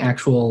animating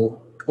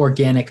actual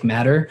organic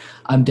matter,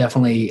 I'm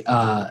definitely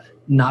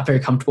not very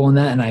comfortable in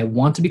that, and I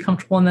want to be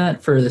comfortable in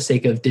that for the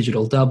sake of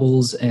digital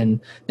doubles and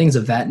things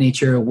of that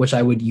nature, which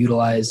I would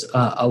utilize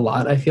a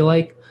lot, I feel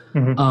like.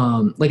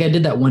 Like I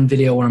did that one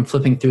video where I'm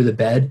flipping through the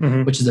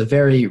bed, which is a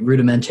very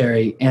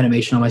rudimentary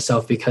animation on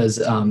myself because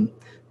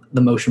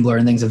the motion blur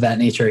and things of that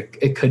nature,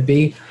 it could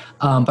be.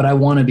 But I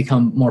want to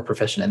become more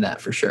proficient in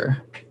that for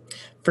sure.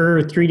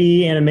 For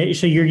 3D animation,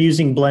 so you're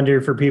using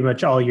Blender for pretty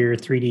much all your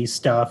 3D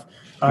stuff.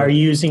 Are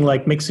you using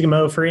like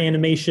Mixamo for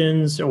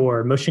animations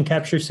or motion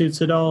capture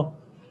suits at all?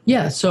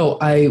 Yeah, so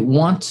I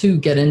want to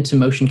get into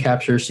motion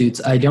capture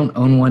suits. I don't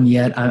own one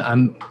yet.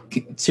 I'm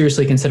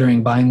seriously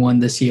considering buying one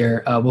this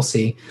year. We'll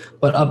see.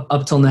 But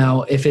up till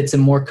now, if it's a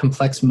more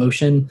complex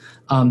motion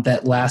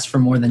that lasts for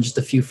more than just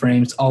a few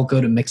frames, I'll go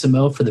to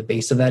Mixamo for the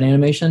base of that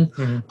animation.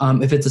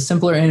 Mm-hmm. If it's a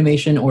simpler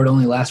animation or it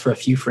only lasts for a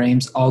few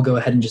frames, I'll go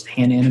ahead and just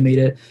hand animate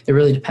it. It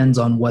really depends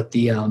on what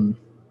the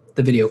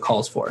video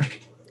calls for.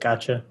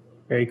 Gotcha.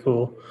 Very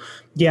cool.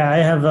 Yeah, I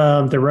have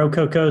the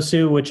Rococo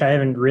suit, which I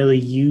haven't really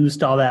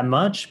used all that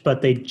much,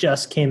 but they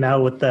just came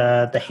out with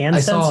the hand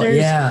sensors.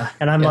 Yeah.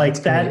 And I'm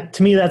like, that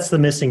to me, that's the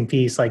missing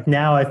piece. Like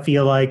now I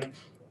feel like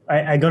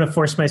I'm going to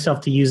force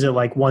myself to use it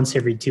like once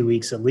every 2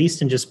 weeks at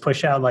least and just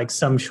push out like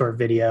some short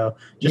video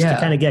just to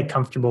kind of get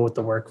comfortable with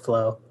the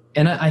workflow.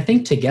 And I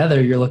think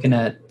together you're looking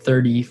at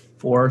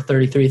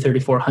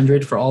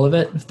 3,400 for all of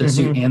it, the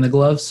suit and the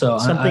gloves. So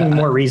something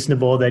more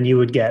reasonable than you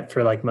would get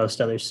for like most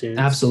other suits.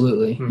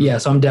 Absolutely. Yeah.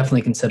 So I'm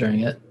definitely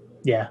considering it.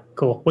 Yeah.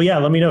 Cool. Well, yeah,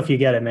 let me know if you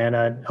get it,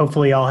 man.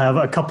 Hopefully I'll have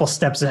a couple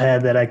steps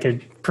ahead that I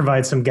could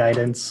provide some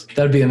guidance.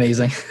 That'd be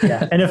amazing.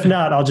 Yeah. And if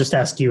not, I'll just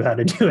ask you how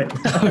to do it.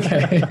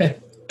 Okay.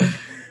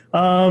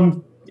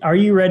 Are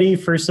you ready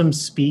for some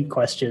speed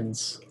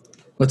questions?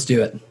 Let's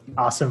do it.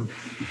 Awesome.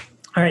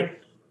 All right.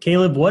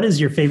 Caleb, what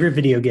is your favorite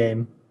video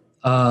game?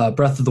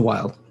 Breath of the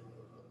Wild.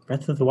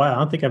 Breath of the Wild. I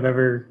don't think I've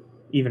ever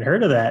even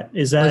heard of that.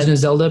 Is that Legend of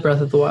Zelda Breath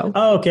of the Wild?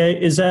 Oh, okay.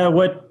 Is that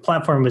what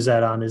platform was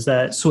that on? Is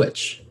that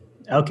Switch?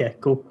 Okay,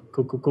 cool.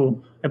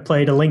 I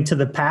played A Link to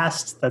the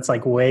Past. That's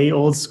like way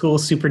old school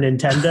Super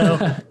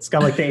Nintendo. It's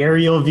got like the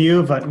aerial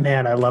view, but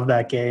man, I love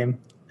that game.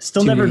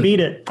 Still 2D. Never beat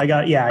it. I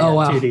got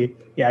 2D.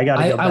 Yeah, I got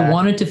to go back. I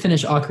wanted to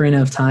finish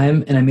Ocarina of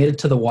Time, and I made it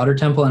to the water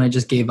temple, and I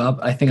just gave up.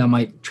 I think I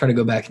might try to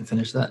go back and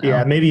finish that now.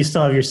 Yeah, maybe you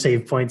still have your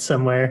save point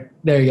somewhere.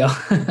 There you go.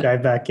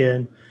 Dive back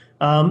in.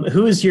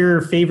 Who is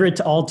your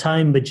favorite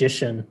all-time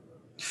magician?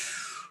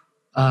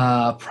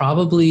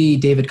 Probably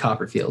David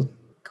Copperfield.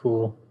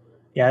 Cool.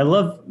 Yeah, I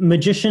love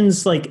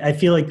magicians. Like, I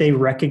feel like they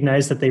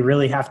recognize that they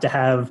really have to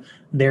have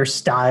their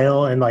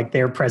style and like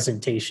their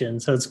presentation.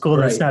 So it's cool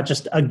that it's not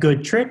just a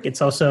good trick. It's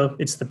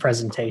the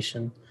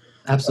presentation.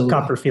 Absolutely.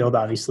 Copperfield,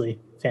 obviously.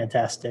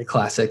 Fantastic.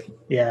 Classic.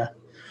 Yeah.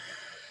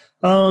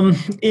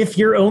 If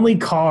your only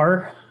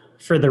car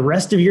for the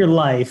rest of your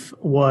life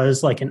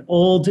was like an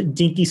old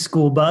dinky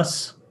school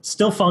bus,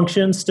 still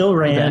functioned, still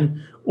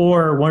ran,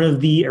 or one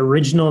of the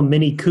original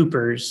Mini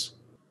Coopers,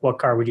 what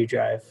car would you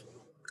drive?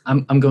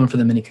 I'm going for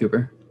the Mini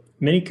Cooper.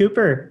 Mini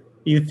Cooper.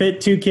 You fit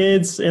 2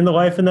 kids and the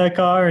wife in that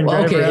car and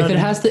drive around. If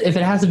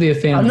it has to be a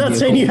family. I'm not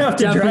saying you have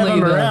to drive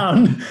them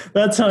around.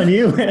 That's on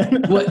you,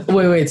 man.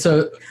 Wait.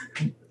 So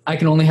I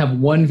can only have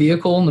one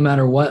vehicle no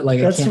matter what.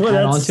 Like I can't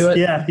add on to it.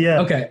 Yeah.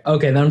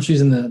 Okay. Then I'm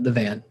choosing the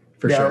van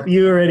for sure.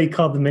 You already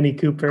called the Mini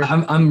Cooper.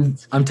 I'm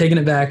taking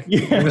it back.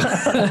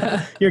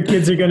 Yeah. Your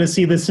kids are going to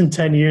see this in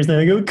 10 years and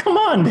they go, "Come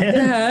on, man!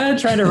 Dad.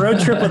 Trying to road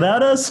trip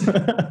without us."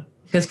 You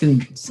guys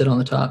can sit on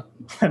the top.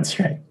 That's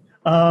right.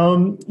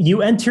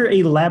 You enter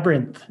a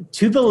labyrinth.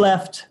 To the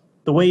left,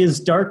 the way is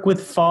dark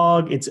with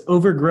fog. It's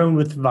overgrown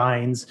with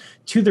vines.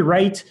 To the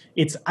right,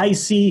 it's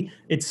icy.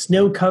 It's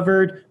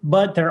snow-covered,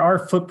 but there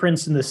are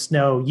footprints in the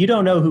snow. You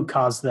don't know who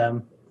caused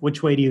them.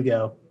 Which way do you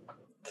go?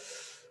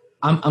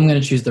 I'm going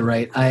to choose the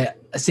right.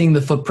 Seeing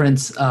the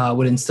footprints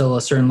would instill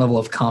a certain level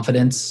of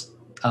confidence.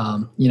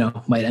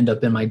 Might end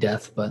up in my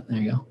death, but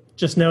there you go.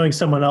 Just knowing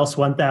someone else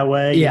went that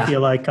way, you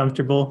feel like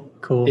comfortable.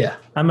 Cool. Yeah.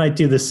 I might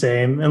do the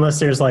same, unless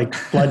there's like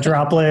blood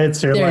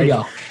droplets or like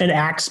an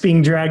axe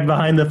being dragged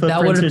behind the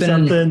footprints or something.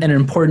 That would have been an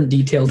important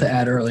detail to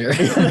add earlier.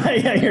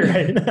 Yeah, you're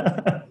right.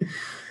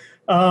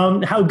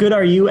 How good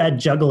are you at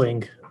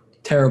juggling?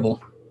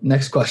 Terrible.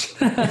 Next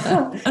question.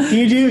 Can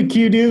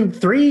you do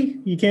 3?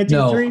 You can't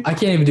do 3? No, I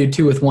can't even do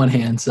 2 with one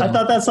hand. So I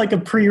thought that's like a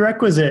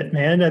prerequisite,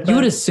 man. You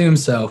would assume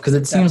so, because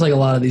it seems like a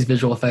lot of these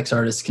visual effects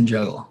artists can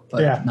juggle,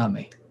 but not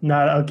me.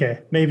 Not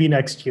okay. Maybe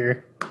next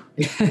year.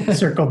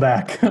 Circle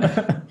back.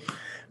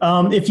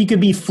 If you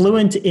could be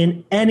fluent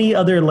in any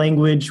other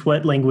language,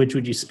 what language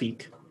would you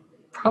speak?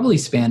 Probably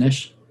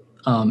Spanish,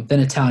 then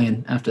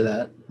Italian after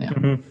that. Yeah.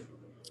 Mm-hmm.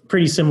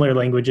 Pretty similar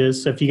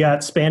languages. So if you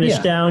got Spanish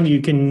down, you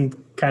can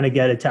kind of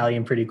get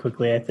Italian pretty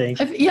quickly, I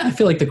think. I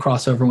feel like the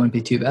crossover wouldn't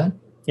be too bad.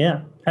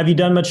 Yeah. Have you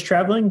done much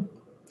traveling?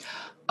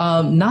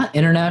 Not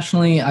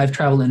internationally. I've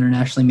traveled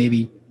internationally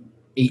maybe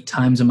 8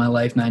 times in my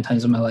life, 9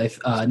 times in my life.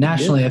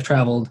 Nationally, I've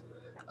traveled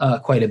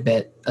quite a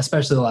bit,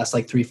 especially the last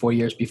 3-4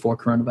 years before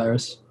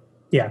coronavirus.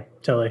 Yeah,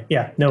 totally.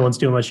 Yeah, no one's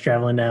doing much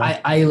traveling now.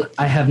 I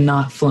have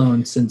not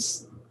flown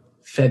since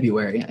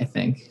February, I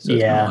think. So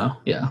it's been a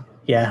while.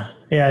 Yeah.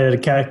 I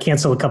had to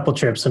cancel a couple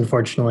trips,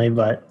 unfortunately,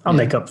 but I'll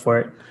make up for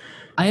it.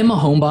 I am a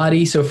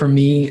homebody, so for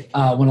me,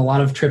 when a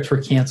lot of trips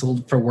were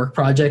canceled for work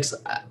projects,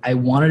 I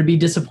wanted to be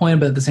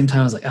disappointed, but at the same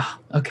time, I was like, oh,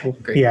 okay,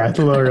 great. Yeah, a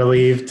little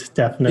relieved,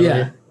 definitely.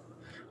 Yeah.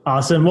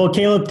 Awesome. Well,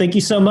 Caleb, thank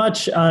you so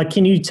much.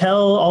 Can you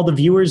tell all the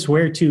viewers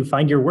where to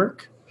find your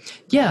work?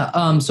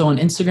 Yeah, so on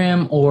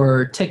Instagram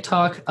or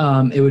TikTok,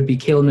 it would be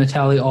Caleb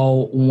Natale,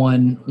 all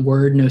one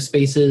word, no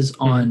spaces.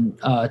 On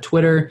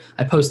Twitter,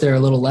 I post there a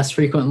little less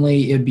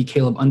frequently. It would be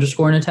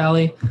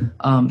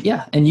Caleb_Natale.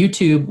 Yeah, and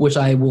YouTube, which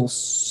I will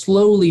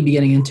slowly be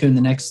getting into in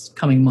the next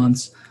coming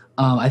months.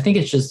 I think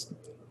it's just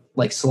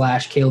like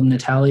 /Caleb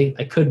Natale.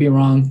 I could be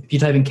wrong. If you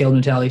type in Caleb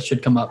Natale, it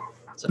should come up.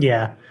 So.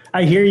 Yeah,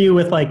 I hear you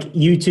with like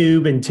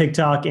YouTube and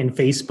TikTok and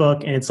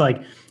Facebook, and it's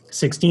like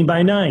 16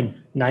 by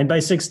 9, 9 by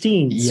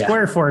 16,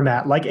 square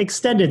format, like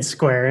extended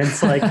square. And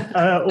it's like,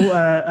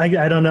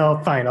 I don't know.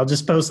 Fine. I'll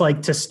just post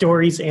like to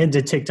stories and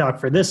to TikTok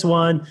for this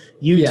one,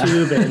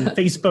 YouTube and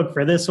Facebook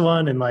for this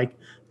one. And like,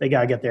 they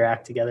got to get their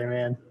act together,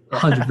 man.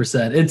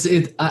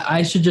 100%.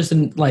 I should just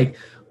like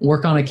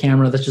work on a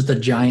camera that's just a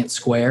giant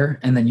square,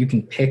 and then you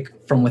can pick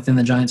from within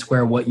the giant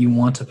square what you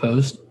want to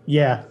post.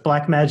 Yeah,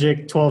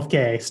 Blackmagic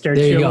 12K. Start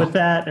your with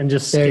that and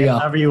just scan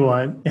however you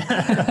want.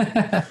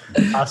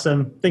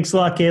 Awesome. Thanks a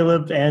lot,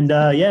 Caleb. And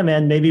yeah,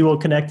 man, maybe we'll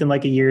connect in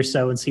like a year or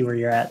so and see where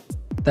you're at.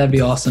 That'd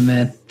be awesome,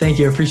 man. Thank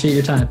you. I appreciate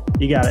your time.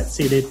 You got it.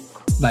 See you, dude.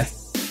 Bye.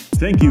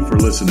 Thank you for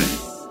listening.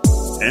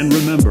 And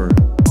remember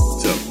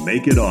to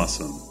make it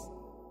awesome.